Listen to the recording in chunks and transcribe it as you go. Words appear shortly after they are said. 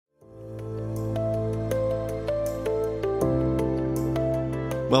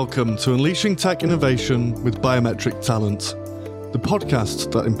Welcome to Unleashing Tech Innovation with Biometric Talent, the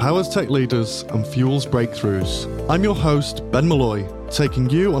podcast that empowers tech leaders and fuels breakthroughs. I'm your host, Ben Malloy, taking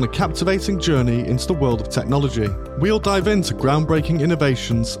you on a captivating journey into the world of technology. We'll dive into groundbreaking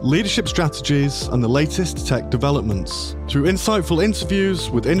innovations, leadership strategies, and the latest tech developments. Through insightful interviews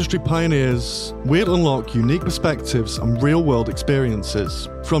with industry pioneers, we'll unlock unique perspectives and real-world experiences.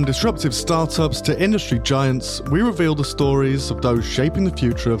 From disruptive startups to industry giants, we reveal the stories of those shaping the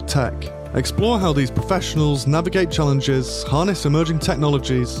future of tech. Explore how these professionals navigate challenges, harness emerging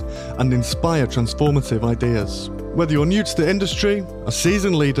technologies, and inspire transformative ideas. Whether you're new to the industry, a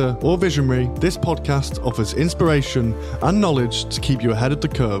seasoned leader, or visionary, this podcast offers inspiration and knowledge to keep you ahead of the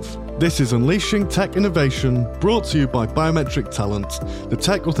curve. This is Unleashing Tech Innovation, brought to you by Biometric Talent, the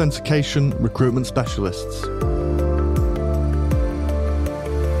tech authentication recruitment specialists.